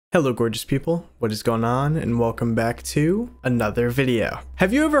Hello gorgeous people, what is going on, and welcome back to another video.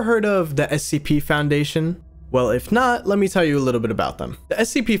 Have you ever heard of the SCP Foundation? Well, if not, let me tell you a little bit about them. The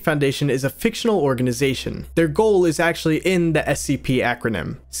SCP Foundation is a fictional organization. Their goal is actually in the SCP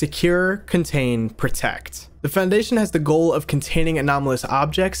acronym: Secure, Contain, Protect. The Foundation has the goal of containing anomalous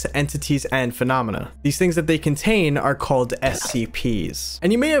objects, entities, and phenomena. These things that they contain are called SCPs.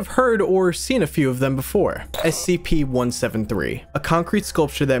 And you may have heard or seen a few of them before. SCP-513, a concrete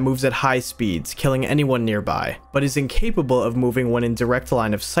sculpture that moves at high speeds, killing anyone nearby, but is incapable of moving when in direct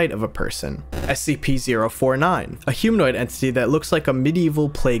line of sight of a person. SCP-049, a humanoid entity that looks like a medieval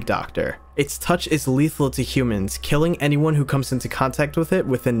plague doctor. Its touch is lethal to humans, killing anyone who comes into contact with it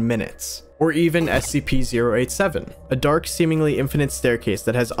within minutes. Or even SCP-087, a dark, seemingly infinite staircase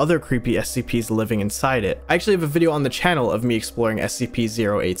that has other creepy SCPs living inside it. I actually have a video on the channel of me exploring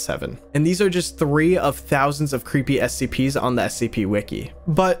SCP-087. And these are just 3 of thousands of creepy SCPs on the SCP Wiki.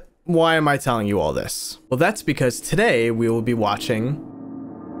 But why am I telling you all this? Well, that's because today we will be watching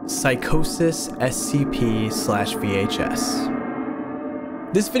Psychosis SCP/VHS.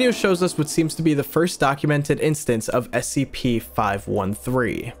 This video shows us what seems to be the first documented instance of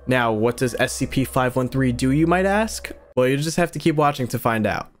SCP-513. Now, what does SCP-513 do, you might ask? Well, you just have to keep watching to find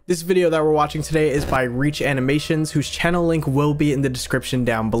out. This video that we're watching today is by ReachAnimations, whose channel link will be in the description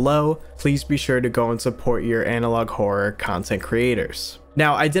down below. Please be sure to go and support your analog horror content creators.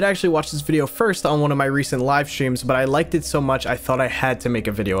 Now, I did actually watch this video first on one of my recent live streams, but I liked it so much I thought I had to make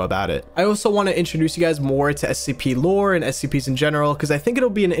a video about it. I also want to introduce you guys more to SCP lore and SCPs in general, because I think it'll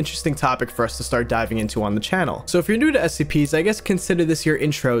be an interesting topic for us to start diving into on the channel. So if you're new to SCPs, I guess consider this your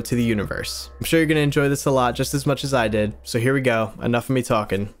intro to the universe. I'm sure you're going to enjoy this a lot, just as much as I did. So here we go. Enough of me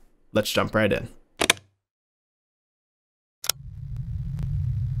talking. Let's jump right in.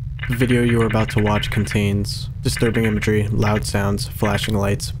 The video you are about to watch contains disturbing imagery, loud sounds, flashing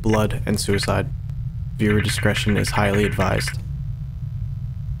lights, blood, and suicide. Viewer discretion is highly advised.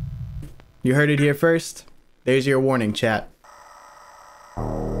 You heard it here first. There's your warning, chat.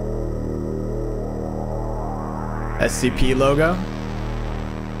 SCP logo.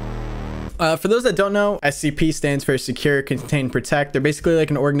 For those that don't know, SCP stands for Secure, Contain, Protect. They're basically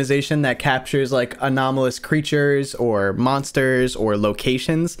like an organization that captures like anomalous creatures or monsters or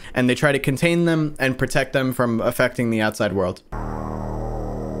locations, and they try to contain them and protect them from affecting the outside world.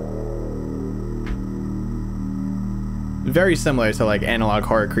 Very similar to like analog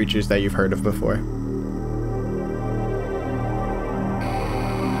horror creatures that you've heard of before.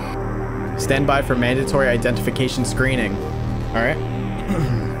 Stand by for mandatory identification screening. All right.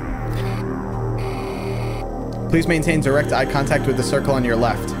 Please maintain direct eye contact with the circle on your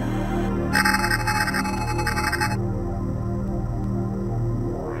left.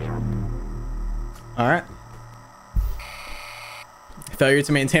 Alright. Failure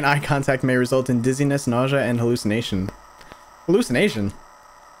to maintain eye contact may result in dizziness, nausea, and hallucination. Hallucination?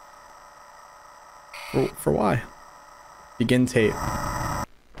 For why? Begin tape.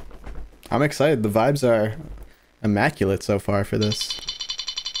 I'm excited. The vibes are immaculate so far for this.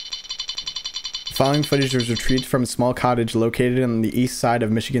 The following footage was retrieved from a small cottage located on the east side of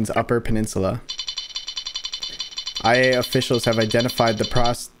Michigan's Upper Peninsula. IA officials have identified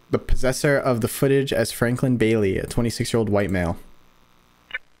the possessor of the footage as Franklin Bailey, a 26-year-old white male.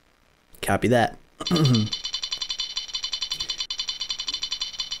 Copy that.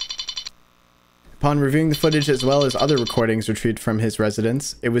 Upon reviewing the footage as well as other recordings retrieved from his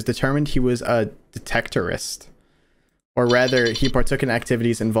residence, it was determined he was a detectorist. Or rather, he partook in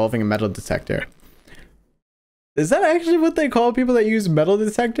activities involving a metal detector. Is that actually what they call people that use metal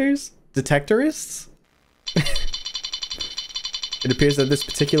detectors? Detectorists? It appears that this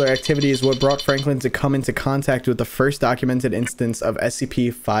particular activity is what brought Franklin to come into contact with the first documented instance of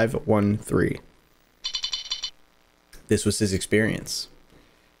SCP-513. This was his experience.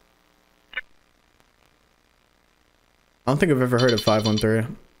 I don't think I've ever heard of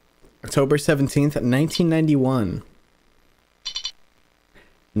 513. October 17th, 1991.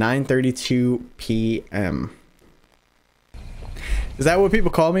 9:32 p.m. Is that what people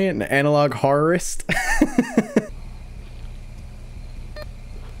call me? An analog horrorist?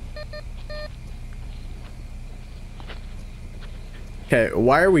 Okay,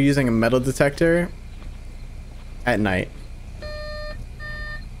 why are we using a metal detector at night?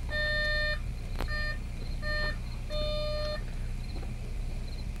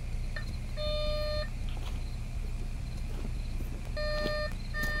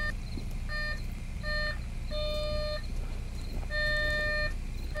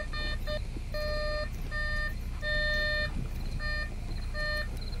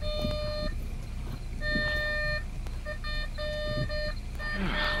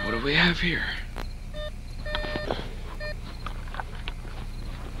 What do we have here?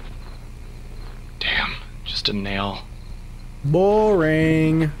 Damn, just a nail.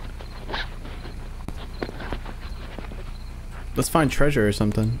 Boring. Let's find treasure or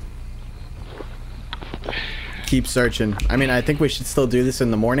something. Keep searching. I mean, I think we should still do this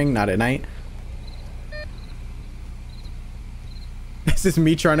in the morning, not at night. This is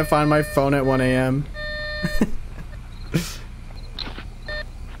me trying to find my phone at 1 a.m.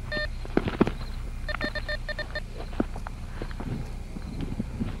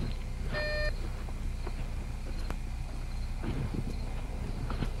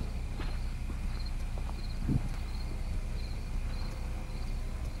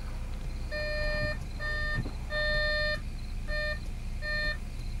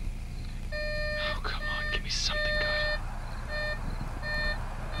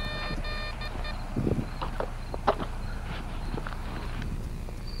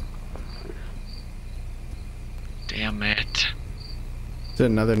 Damn it. Is it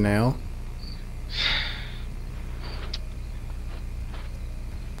another nail?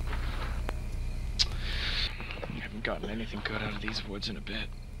 I haven't gotten anything good out of these woods in a bit.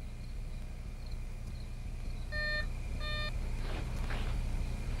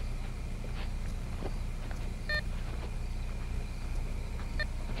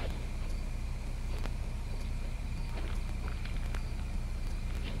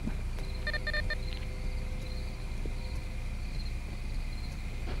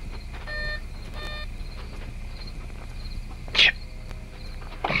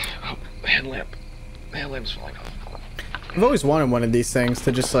 Headlamp's falling off. I've always wanted one of these things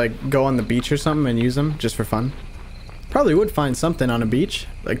to just like go on the beach or something and use them just for fun. Probably would find something on a beach.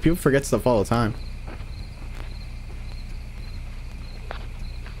 Like people forget stuff all the time.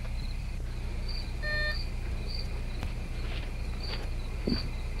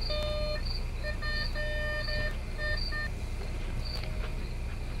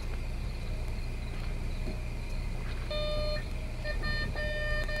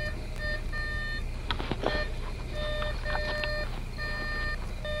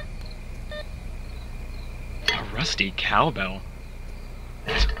 Rusty cowbell?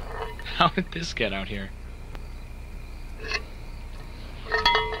 How did this get out here?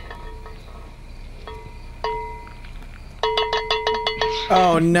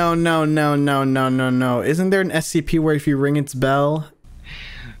 Oh no no no no no no no. Isn't there an SCP where if you ring its bell?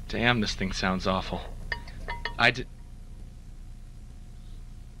 Damn, this thing sounds awful.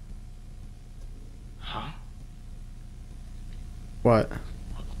 Huh? What?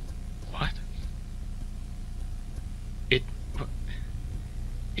 What?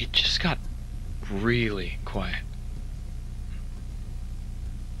 It just got really quiet.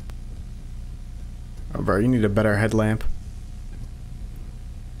 Oh, bro, you need a better headlamp.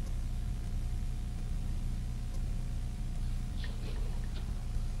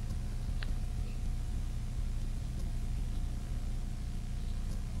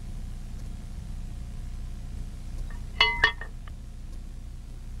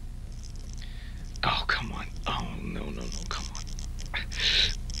 Oh, come on. Oh, no, come on.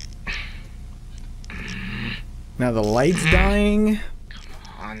 Now the light's dying. Come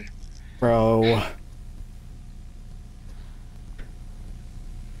on. Bro.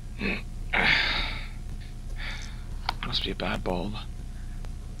 Must be a bad bulb.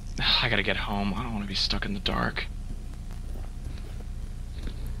 I gotta get home. I don't want to be stuck in the dark.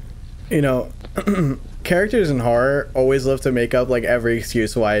 You know, characters in horror always love to make up like every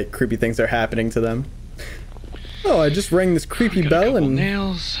excuse why creepy things are happening to them. Oh, I just rang this creepy bell and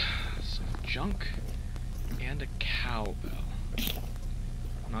nails, some junk, and a cowbell.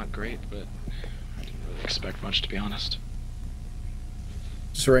 Not great, but I didn't really expect much, to be honest.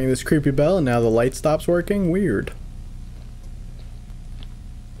 just rang this creepy bell and now the light stops working. Weird.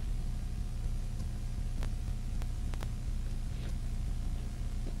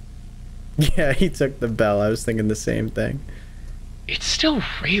 Yeah, he took the bell. I was thinking the same thing. It's still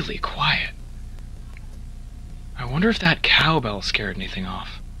really quiet. I wonder if that cowbell scared anything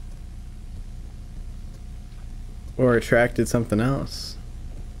off. Or attracted something else.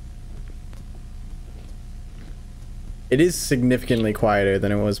 It is significantly quieter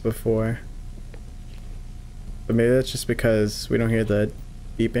than it was before. But maybe that's just because we don't hear the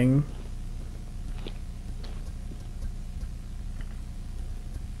beeping.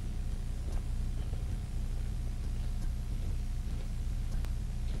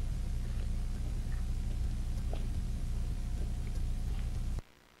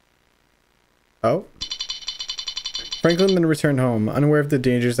 Oh. Franklin then returned home, unaware of the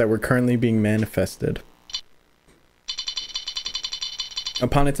dangers that were currently being manifested.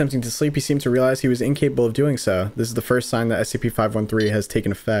 Upon attempting to sleep, he seemed to realize he was incapable of doing so. This is the first sign that SCP-513 has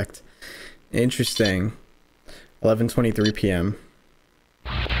taken effect. Interesting. 11:23 p.m.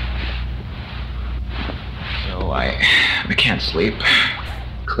 So I can't sleep,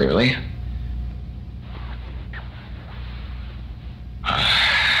 clearly.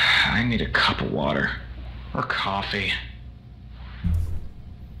 I need a cup of water. Or coffee.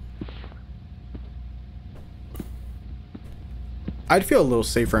 I'd feel a little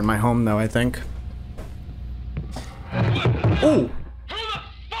safer in my home, though, I think. Oh! Who the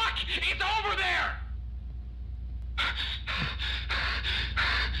fuck is over there?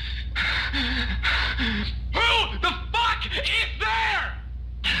 Who the fuck is there?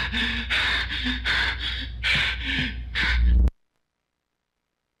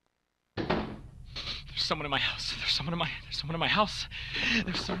 There's someone in my house. There's someone in my house.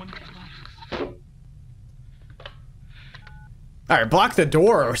 There's someone in my house. Alright, block the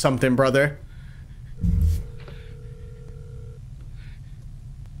door or something, brother.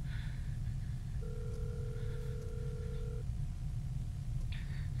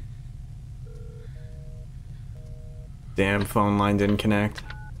 Damn, phone line didn't connect.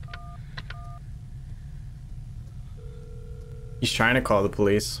 He's trying to call the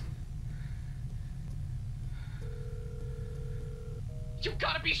police. You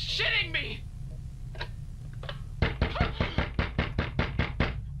gotta be shitting me!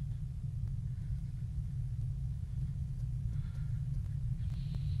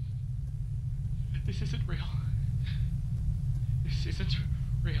 This isn't real. This isn't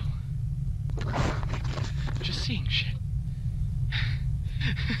real. I'm just seeing shit.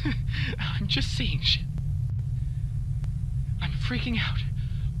 I'm just seeing shit. I'm freaking out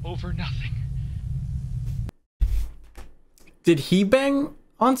over nothing. Did he bang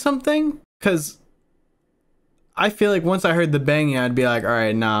on something? Because I feel like once I heard the banging, I'd be like,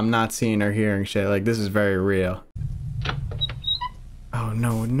 alright, nah, I'm not seeing or hearing shit. Like, this is very real. Oh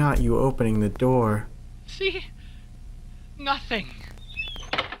no, not you opening the door. See? Nothing.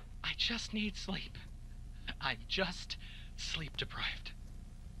 I just need sleep. I'm just sleep deprived.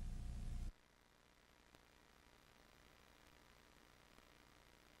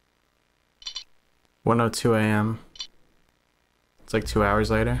 (1:02 a.m.) It's like 2 hours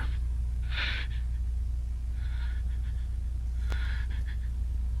later.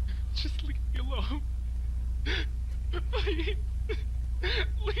 Just leave me alone. Please.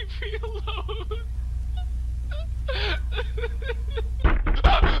 Leave me alone.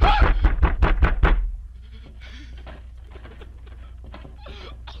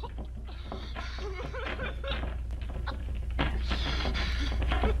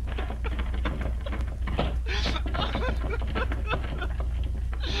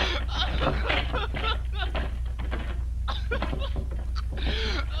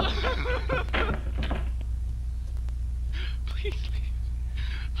 Please leave.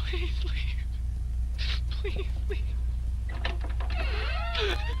 Please leave. Please leave.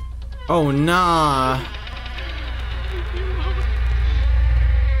 Oh nah.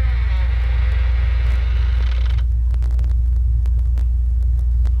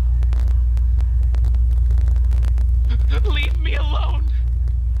 Leave me alone.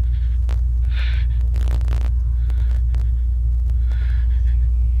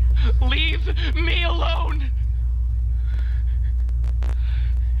 Leave me alone. Leave me alone.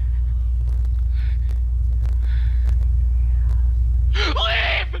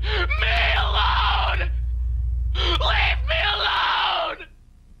 Leave me alone! Leave me alone!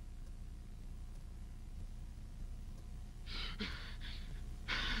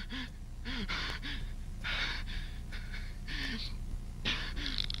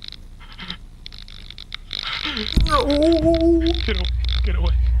 No. Get away! Get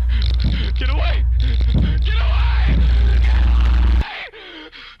away! Get away! Get away!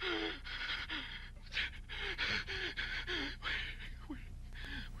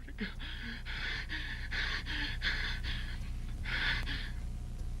 Where'd it go?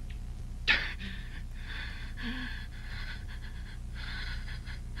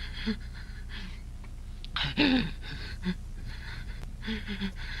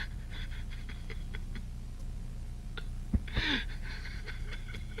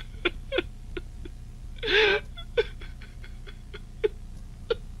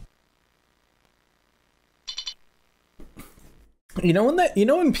 You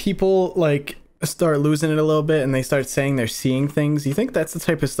know when people like start losing it a little bit and they start saying they're seeing things, you think that's the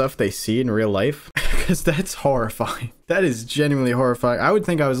type of stuff they see in real life? Because that's horrifying. That is genuinely horrifying. I would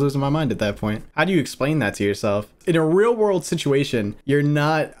think I was losing my mind at that point. How do you explain that to yourself? In a real world situation, you're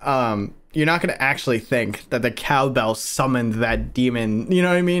not you're not going to actually think that the cowbell summoned that demon, you know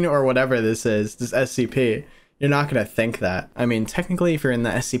what I mean? Or whatever this is, this SCP. You're not going to think that. I mean, technically, if you're in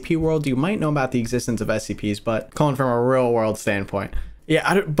the SCP world, you might know about the existence of SCPs, but calling from a real world standpoint.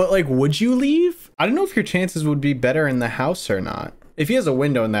 Yeah, but like, would you leave? I don't know if your chances would be better in the house or not. If he has a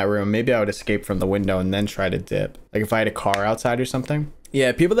window in that room, maybe I would escape from the window and then try to dip. Like if I had a car outside or something.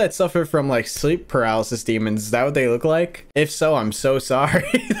 Yeah, people that suffer from like sleep paralysis demons, is that what they look like? If so, I'm so sorry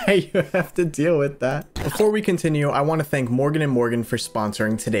that you have to deal with that. Before we continue, I want to thank Morgan & Morgan for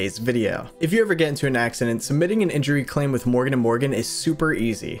sponsoring today's video. If you ever get into an accident, submitting an injury claim with Morgan & Morgan is super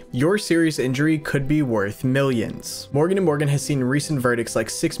easy. Your serious injury could be worth millions. Morgan & Morgan has seen recent verdicts like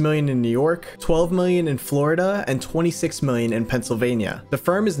 $6 million in New York, $12 million in Florida, and $26 million in Pennsylvania. The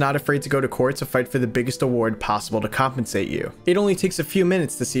firm is not afraid to go to court to fight for the biggest award possible to compensate you. It only takes a few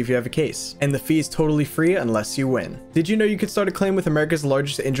minutes to see if you have a case, and the fee is totally free unless you win. Did you know you could start a claim with America's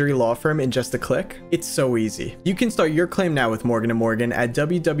largest injury law firm in just a click? It's so easy. You can start your claim now with Morgan & Morgan at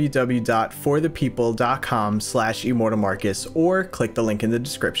www.forthepeople.com/EmortalMarcus or click the link in the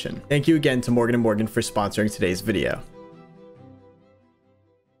description. Thank you again to Morgan & Morgan for sponsoring today's video.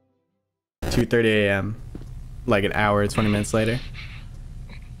 2:30 a.m. like an hour, 20 minutes later.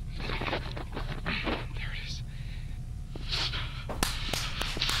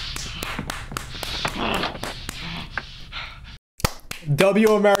 W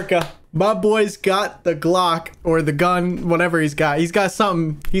America. My boy's got the Glock or the gun, whatever he's got. He's got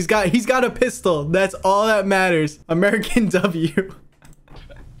something. He's got a pistol. That's all that matters. American W.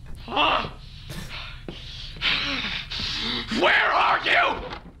 Where are you?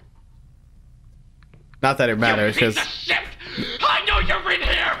 Not that it matters, because I know you're in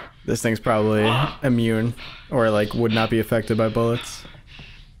here. this thing's probably immune or like would not be affected by bullets.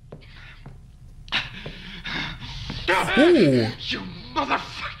 Ooh. You motherfucker!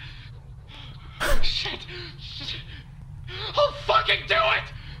 Shit! I'll fucking do it!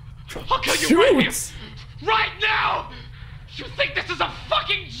 I'll kill you right here! Right now! You think this is a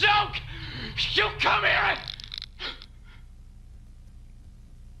fucking joke? You come here and...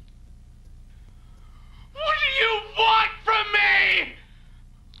 What do you want from me?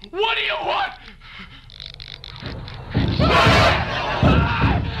 What do you want? No!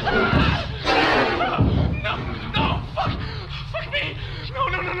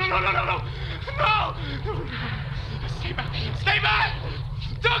 Stay back! Stay back!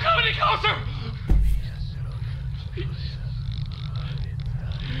 Don't come any closer!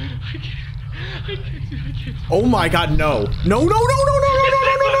 I can't. Oh my god, no. No, no, no, no, no, no, no, no,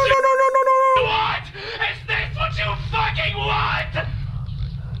 no, no, no, no, no, no, no, no. What? Is this what you fucking want?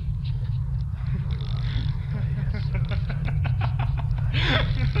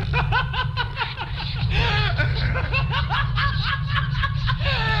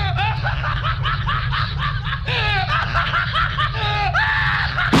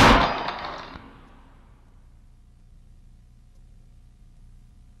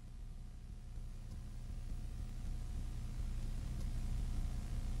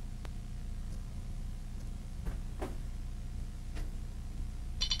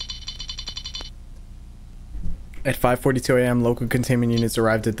 At 5:42 a.m., local containment units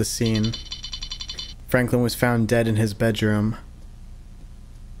arrived at the scene. Franklin was found dead in his bedroom.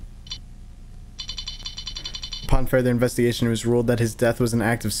 Upon further investigation, it was ruled that his death was an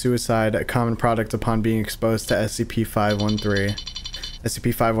act of suicide, a common product upon being exposed to SCP-513.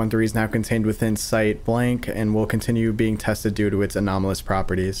 SCP-513 is now contained within Site Blank and will continue being tested due to its anomalous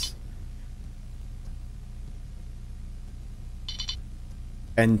properties.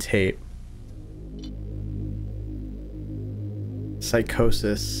 End tape.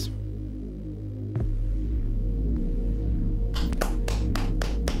 Psychosis.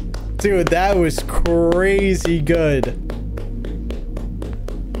 Dude, that was crazy good.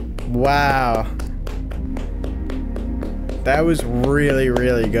 Wow. That was really,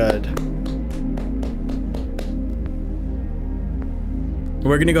 really good.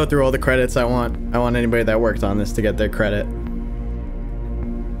 We're gonna go through all the credits. I want anybody that worked on this to get their credit.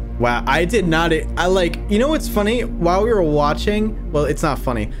 Wow, I did not, you know what's funny? While we were watching, well, it's not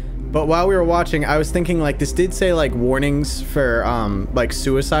funny, but while we were watching, I was thinking like, this did say like warnings for like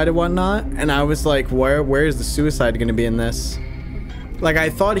suicide and whatnot. And I was like, where is the suicide gonna be in this? Like, I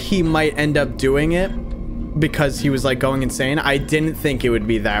thought he might end up doing it because he was like going insane. I didn't think it would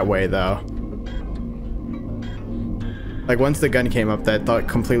be that way though. Like once the gun came up, that thought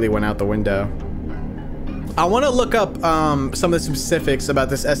completely went out the window. I want to look up some of the specifics about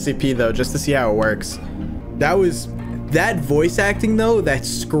this SCP though, just to see how it works. That voice acting though, that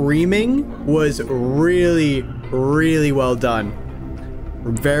screaming was really, really well done.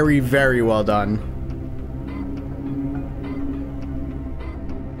 Very, very well done.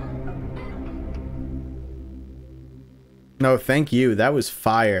 No, thank you. That was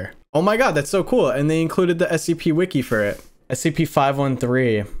fire. Oh my god, that's so cool. And they included the SCP wiki for it.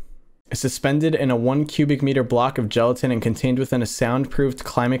 SCP-513 is suspended in a 1 cubic meter block of gelatin and contained within a soundproofed,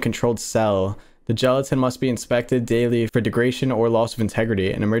 climate-controlled cell. The gelatin must be inspected daily for degradation or loss of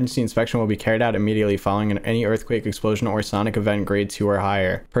integrity. An emergency inspection will be carried out immediately following any earthquake, explosion, or sonic event grade 2 or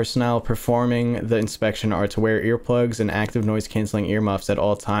higher. Personnel performing the inspection are to wear earplugs and active noise-canceling earmuffs at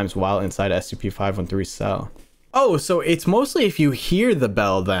all times while inside SCP-513's cell. Oh, so it's mostly if you hear the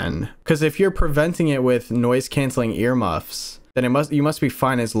bell then. Because if you're preventing it with noise-canceling earmuffs, then you must be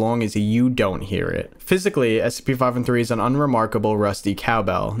fine as long as you don't hear it. Physically, SCP-513 is an unremarkable rusty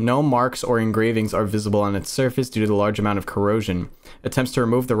cowbell. No marks or engravings are visible on its surface due to the large amount of corrosion. Attempts to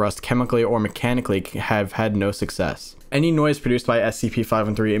remove the rust chemically or mechanically have had no success. Any noise produced by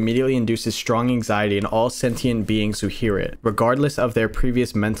SCP-513 immediately induces strong anxiety in all sentient beings who hear it, regardless of their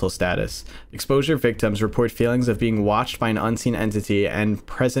previous mental status. Exposure victims report feelings of being watched by an unseen entity and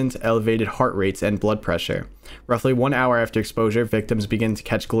present elevated heart rates and blood pressure. Roughly 1 hour after exposure, victims begin to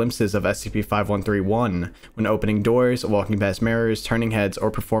catch glimpses of SCP-513-1 when opening doors, walking past mirrors, turning heads,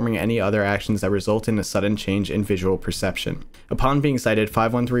 or performing any other actions that result in a sudden change in visual perception. Upon being sighted,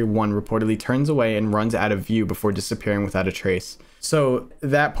 513-1 reportedly turns away and runs out of view before disappearing without a trace. So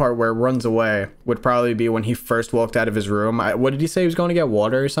that part where it runs away would probably be when he first walked out of his room. What did he say? He was going to get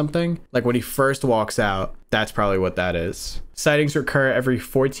water or something? Like when he first walks out, that's probably what that is. Sightings recur every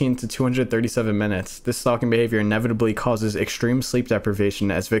 14 to 237 minutes. This stalking behavior inevitably causes extreme sleep deprivation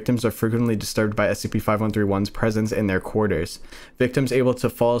as victims are frequently disturbed by SCP-513-1's presence in their quarters. Victims able to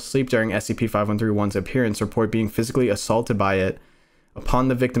fall asleep during SCP-513-1's appearance report being physically assaulted by it. Upon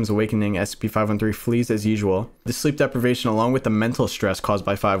the victim's awakening, SCP-513 flees as usual. The sleep deprivation, along with the mental stress caused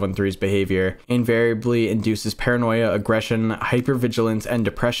by 513's behavior, invariably induces paranoia, aggression, hypervigilance, and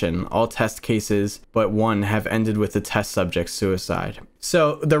depression. All test cases but one have ended with the test subject's suicide.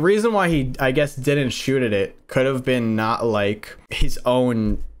 So the reason why he, I guess, didn't shoot at it could have been not like his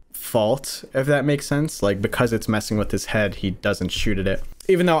own fault, if that makes sense. Like, because it's messing with his head, he doesn't shoot at it.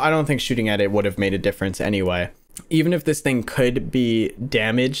 Even though I don't think shooting at it would have made a difference anyway. Even if this thing could be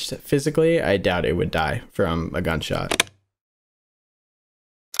damaged physically, I doubt it would die from a gunshot.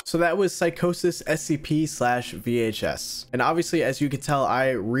 So that was Psychosis SCP/VHS. And obviously, as you can tell,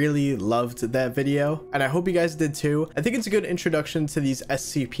 I really loved that video, and I hope you guys did too. I think it's a good introduction to these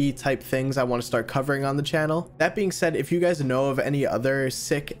SCP type things I want to start covering on the channel. That being said, if you guys know of any other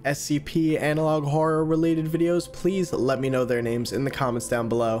sick SCP analog horror related videos, please let me know their names in the comments down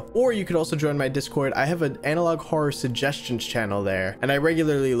below. Or you could also join my Discord. I have an analog horror suggestions channel there, and I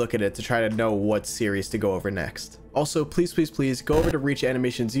regularly look at it to try to know what series to go over next. Also, please go over to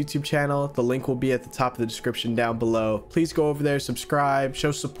ReachAnimations YouTube channel. The link will be at the top of the description down below. Please go over there, subscribe,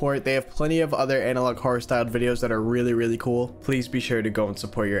 show support. They have plenty of other analog horror styled videos that are really cool. Please be sure to go and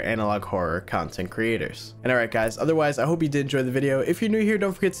support your analog horror content creators. And alright guys, otherwise I hope you did enjoy the video. If you're new here,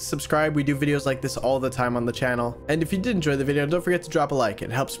 don't forget to subscribe. We do videos like this all the time on the channel. And if you did enjoy the video, don't forget to drop a like.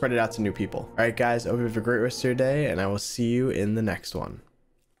 It helps spread it out to new people. Alright guys, I hope you have a great rest of your day, and I will see you in the next one.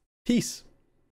 Peace.